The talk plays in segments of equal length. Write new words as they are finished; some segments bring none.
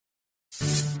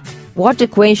What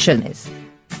equation is?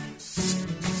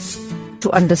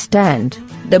 To understand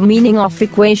the meaning of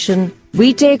equation,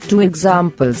 we take two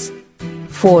examples.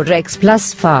 4x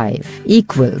plus 5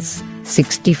 equals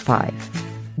 65.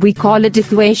 We call it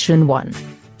equation 1.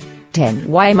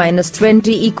 10y minus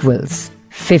 20 equals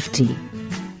 50.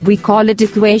 We call it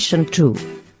equation 2.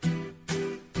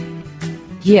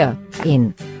 Here,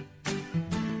 in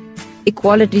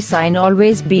equality sign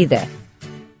always be there.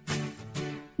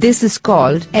 This is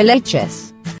called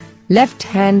LHS, left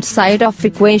hand side of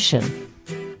equation.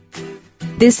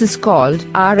 This is called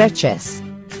RHS,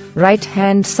 right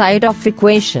hand side of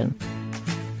equation.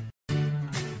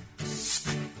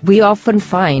 We often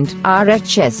find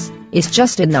RHS is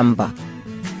just a number.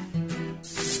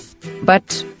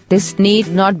 But this need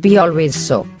not be always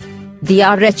so. The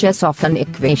RHS of an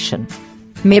equation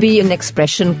may be an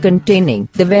expression containing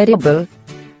the variable.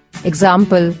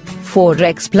 Example,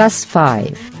 4x plus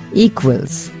 5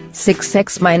 equals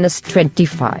 6x minus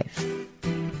 25.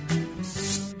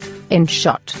 In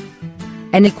short,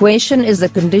 an equation is a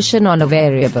condition on a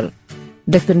variable.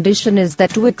 The condition is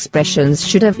that two expressions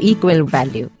should have equal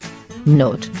value.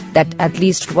 Note that at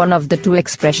least one of the two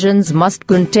expressions must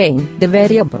contain the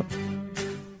variable.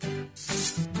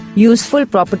 Useful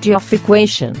property of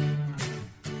equation.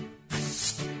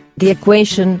 The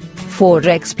equation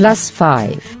 4x plus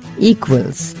 5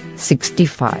 equals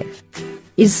 65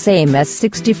 is same as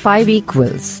 65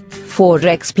 equals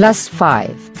 4x plus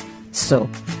 5. So,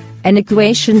 an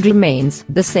equation remains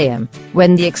the same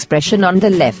when the expression on the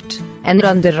left and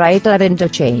on the right are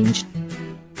interchanged.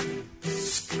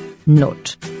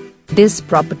 Note: this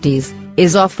property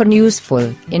is often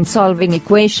useful in solving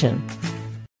equation.